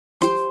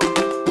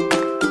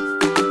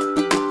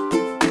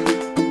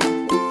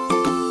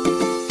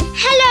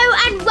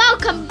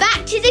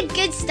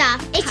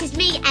stuff. It is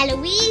me,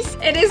 Eloise.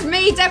 It is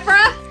me,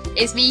 Deborah.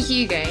 It's me,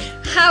 Hugo.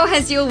 How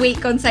has your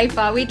week gone so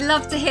far? We'd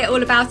love to hear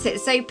all about it.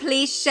 So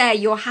please share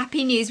your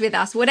happy news with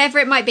us, whatever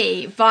it might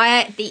be,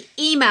 via the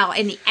email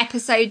in the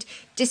episode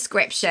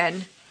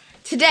description.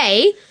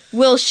 Today,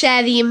 we'll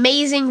share the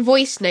amazing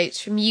voice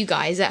notes from you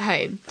guys at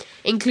home,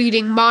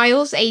 including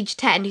Miles, age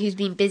 10, who's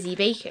been busy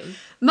baking.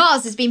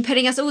 Mars has been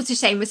putting us all to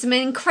shame with some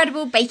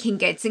incredible baking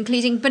goods,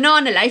 including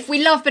banana loaf.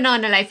 We love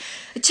banana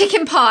loaf.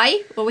 Chicken pie.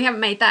 Well, we haven't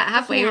made that,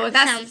 have we?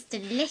 That sounds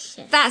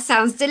delicious. That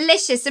sounds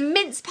delicious. Some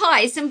mince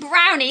pies, some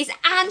brownies,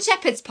 and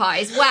shepherd's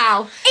pies.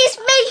 Wow. It's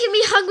making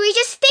me hungry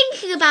just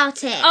thinking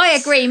about it. I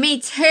agree, me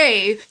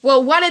too.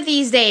 Well, one of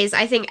these days,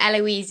 I think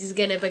Eloise is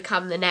going to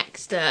become the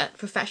next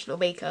professional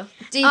baker.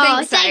 Do you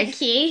think so? Thank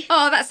you.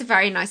 Oh, that's a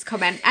very nice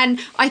comment. And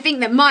I think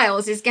that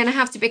Miles is going to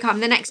have to become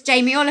the next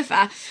Jamie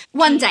Oliver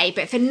one day.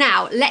 But for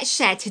now, let's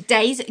share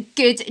today's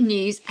good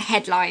news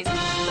headlines.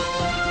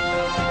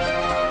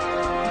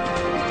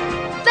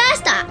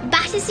 First up,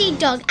 Battersea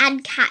Dog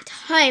and Cat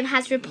Home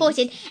has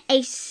reported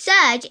a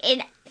surge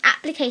in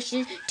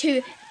applications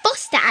to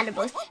foster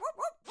animals.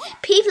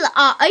 People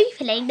are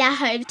opening their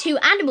home to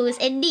animals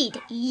in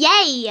need.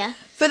 Yay!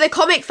 For the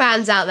comic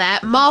fans out there,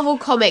 Marvel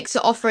Comics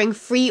are offering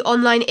free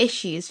online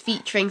issues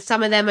featuring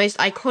some of their most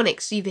iconic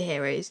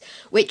superheroes,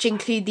 which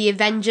include the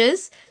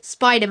Avengers,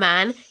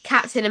 Spider-Man,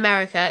 Captain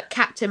America,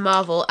 Captain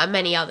Marvel, and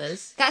many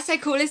others. That's so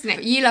cool, isn't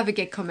it? You love a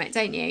good comic,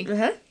 don't you?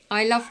 Uh-huh.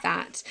 I love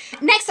that.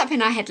 Next up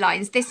in our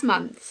headlines this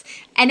month,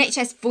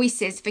 NHS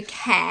Voices for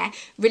Care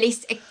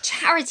released a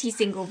charity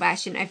single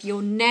version of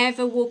You'll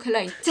Never Walk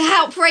Alone to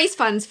help raise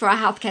funds for our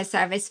healthcare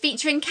service,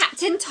 featuring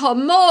Captain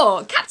Tom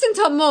Moore. Captain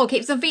Tom Moore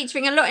keeps on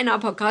featuring a lot in our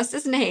podcast,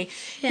 doesn't he?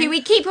 Yeah. Who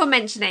we keep on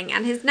mentioning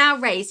and has now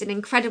raised an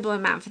incredible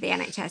amount for the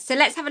NHS. So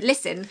let's have a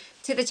listen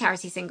to the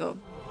charity single.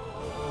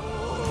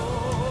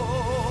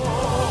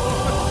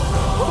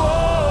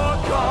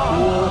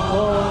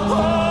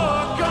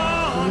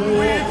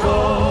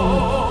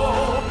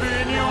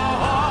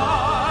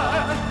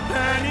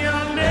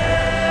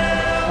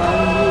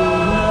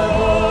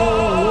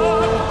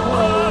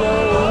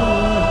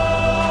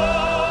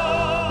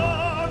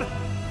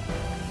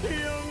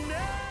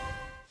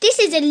 This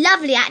is a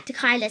lovely act of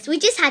kindness. We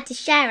just had to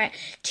share it.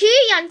 2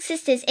 young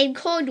sisters in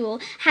Cornwall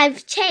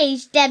have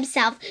changed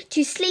themselves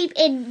to sleep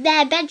in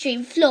their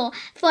bedroom floor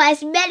for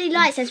as many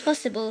nights as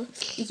possible.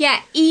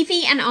 Yeah,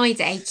 Evie and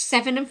Ida, aged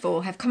 7 and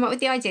 4, have come up with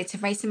the idea to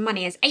raise some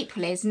money as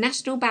April is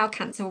National Bowel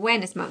Cancer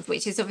Awareness Month,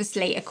 which is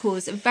obviously a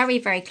cause very,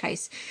 very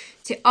close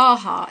to our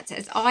heart,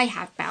 as I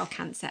have bowel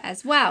cancer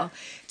as well.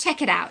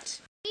 Check it out.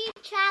 We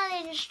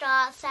challenged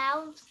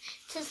ourselves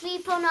to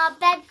sleep on our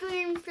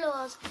bedroom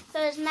floors for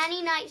as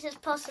many nights as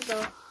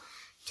possible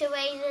to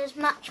raise as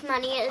much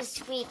money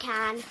as we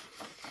can.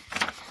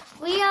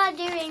 We are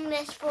doing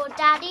this for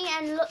Daddy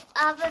and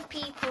other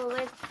people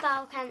with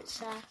bowel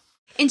cancer.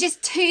 In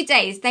just 2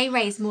 days, they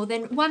raised more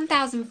than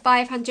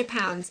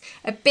 £1,500.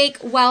 A big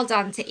well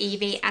done to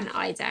Evie and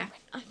Ida.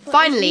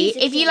 Finally,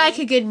 if you like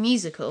a good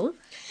musical...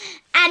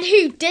 And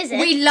who doesn't?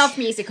 We love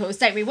musicals,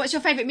 don't we? What's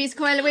your favourite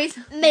musical, Eloise?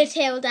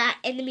 Matilda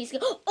in the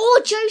musical.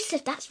 Or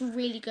Joseph, that's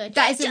really good.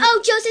 That is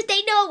Oh, Joseph,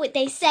 they know what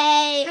they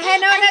say. Hey,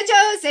 no,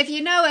 Joseph,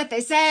 you know what they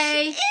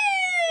say.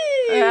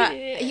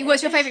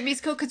 What's your favourite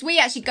musical? Because we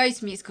actually go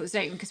to musicals,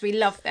 don't we? Because we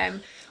love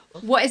them.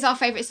 What is our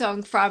favourite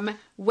song from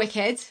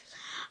Wicked?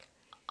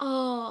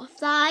 Oh,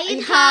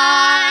 flying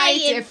high,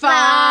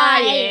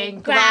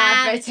 defying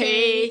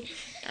gravity.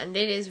 And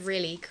it is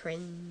really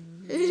cringe.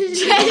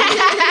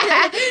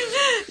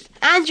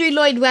 Andrew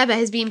Lloyd Webber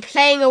has been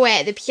playing away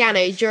at the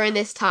piano during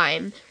this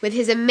time with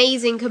his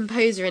amazing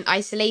Composer in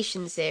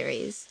Isolation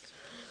series,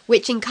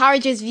 which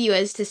encourages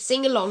viewers to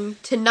sing along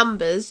to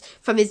numbers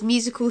from his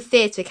musical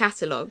theatre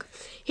catalogue.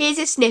 Here's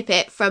a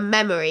snippet from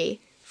Memory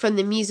from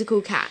the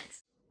musical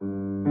Cats.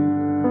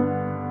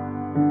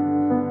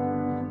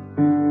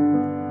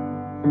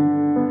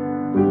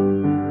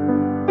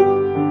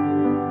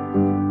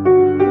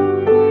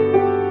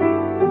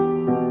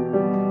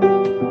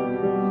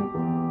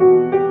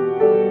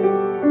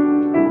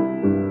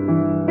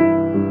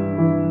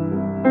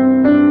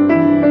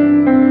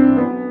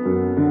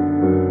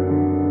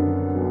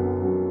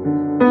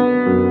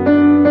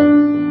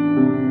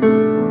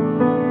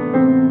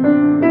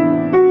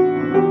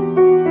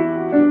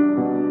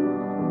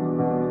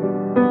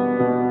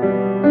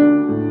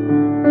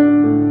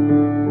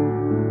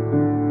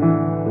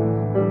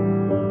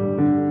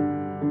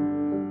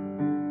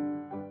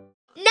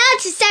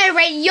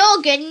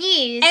 Your good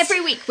news.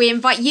 Every week we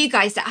invite you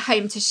guys at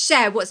home to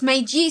share what's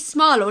made you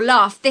smile or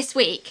laugh this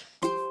week.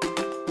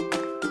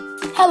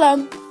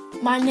 Hello,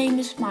 my name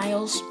is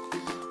Miles.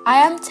 I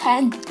am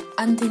 10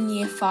 and in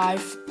year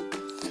 5.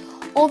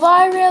 Although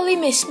I really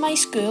miss my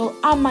school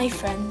and my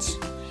friends,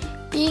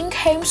 being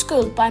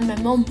homeschooled by my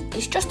mum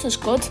is just as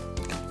good.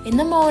 In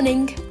the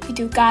morning, we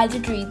do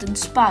guided read and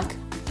spag.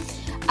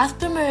 At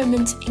the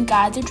moment in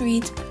guided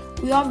read,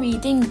 we are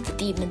reading The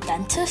Demon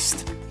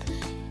Dentist.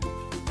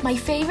 My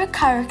favourite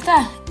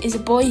character is a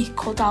boy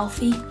called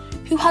Alfie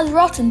who has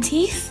rotten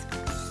teeth.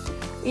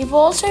 We've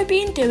also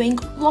been doing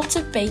lots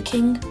of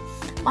baking.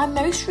 My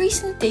most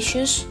recent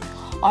dishes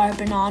are a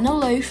banana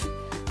loaf,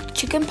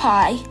 chicken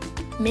pie,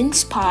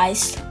 mince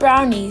pies,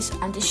 brownies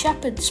and a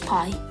shepherd's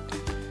pie.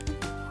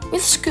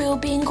 With school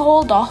being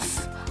called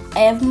off, I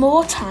have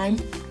more time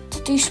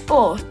to do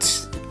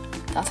sports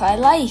that I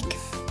like.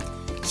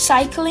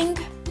 Cycling,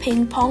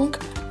 ping pong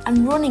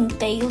and running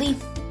daily.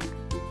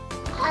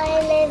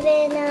 I live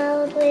in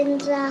Old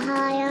Windsor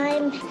High.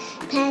 I'm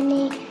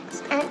Penny,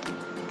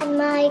 and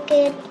my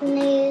good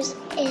news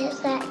is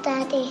that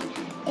Daddy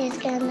is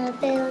gonna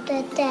build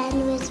a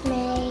den with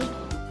me.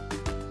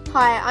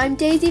 Hi, I'm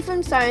Daisy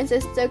from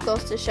Cirencester,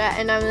 Gloucestershire,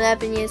 and I'm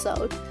 11 years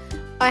old.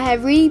 I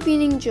have really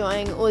been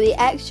enjoying all the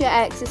extra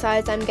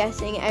exercise I'm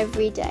getting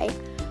every day.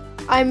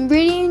 I'm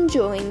really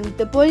enjoying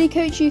the Body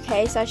Coach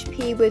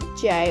UK/PE with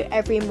Joe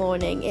every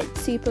morning.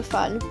 It's super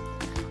fun.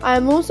 I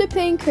am also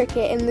playing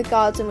cricket in the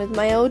garden with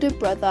my older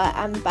brother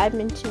and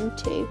badminton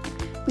too.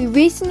 We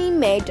recently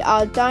made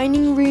our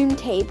dining room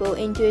table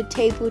into a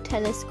table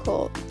tennis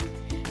court.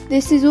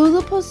 This is all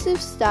the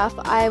positive stuff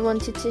I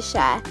wanted to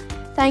share.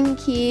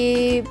 Thank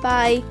you.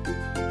 Bye.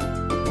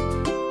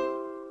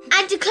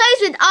 And to close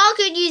with our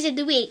good news of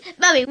the week,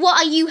 Mummy, what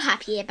are you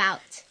happy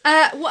about?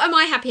 What am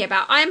I happy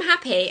about? I am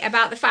happy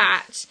about the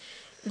fact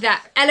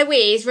that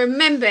Eloise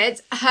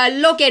remembered her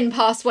login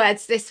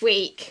passwords this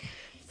week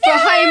for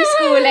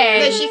homeschooling.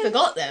 No, she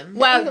forgot them.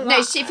 Well,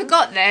 no, she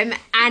forgot them,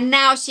 and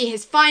now she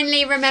has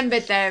finally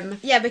remembered them.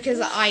 Yeah,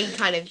 because I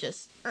kind of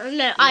just...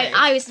 No,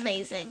 I was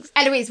amazing.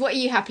 Eloise, what are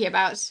you happy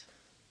about?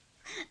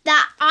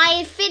 That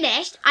I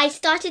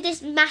started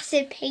this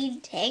massive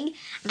painting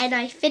and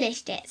I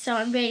finished it, so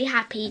I'm really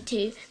happy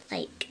to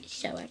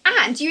show it.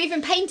 And you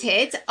even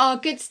painted our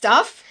good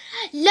stuff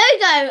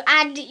Logo,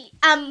 and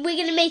we're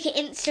gonna make an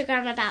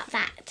Instagram about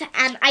that,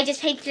 and I just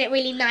painted it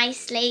really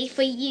nicely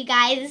for you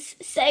guys,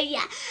 so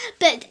yeah,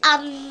 but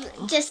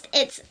just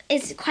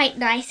it's quite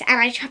nice, and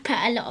I try to put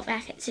a lot of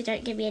effort, so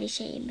don't give me any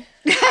shame.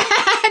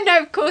 No,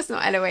 of course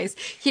not, Eloise.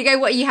 Hugo,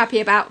 what are you happy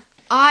about?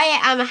 I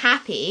am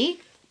happy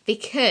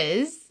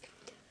because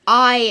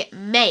I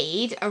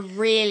made a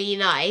really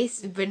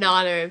nice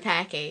banana and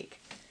pear cake.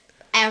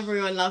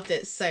 Everyone loved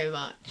it so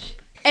much.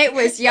 It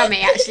was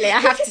yummy, actually, I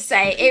have to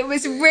say. It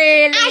was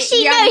really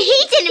Actually, yummy. no,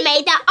 he didn't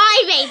make that.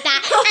 I made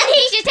that. And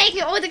he's just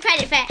taking all the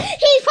credit for it.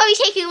 He's probably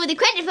taking all the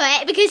credit for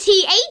it because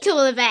he ate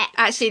all of it.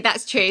 Actually,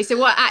 that's true. So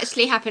what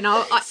actually happened?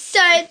 So,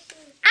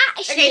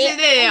 actually...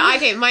 Okay, so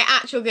okay, my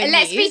actual good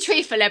Let's news. be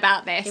truthful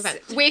about this. Okay,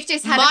 We've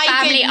just had my a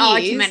family good news-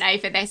 argument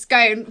over this. Go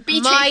and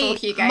be truthful,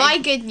 Hugo. My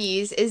good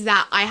news is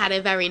that I had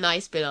a very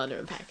nice banana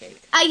and pear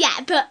cake. yeah,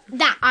 but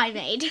that I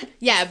made.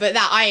 Yeah, but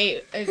that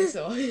I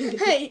oversaw.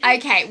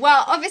 Okay,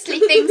 well, obviously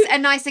things are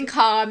nice and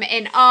calm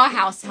in our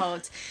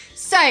household.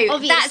 So, that's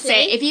Obviously.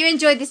 it. If you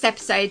enjoyed this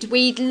episode,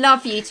 we'd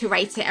love you to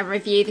rate it and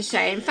review the show.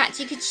 In fact,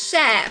 you could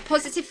share a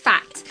positive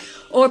fact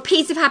or a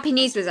piece of happy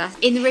news with us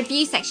in the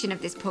review section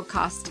of this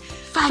podcast.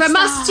 From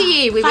us to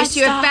you, we wish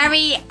you a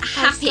very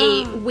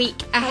happy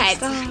week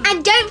ahead.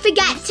 And don't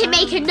forget to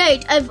make a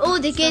note of all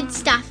the good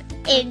stuff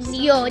in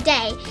your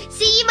day.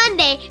 See you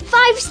Monday.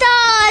 5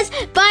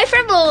 stars. Bye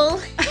from all.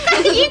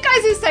 You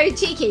guys are so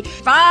cheeky.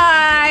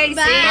 Bye. See you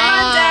Bye.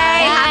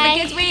 Monday. Have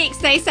Bye. a good week.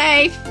 Stay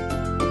safe.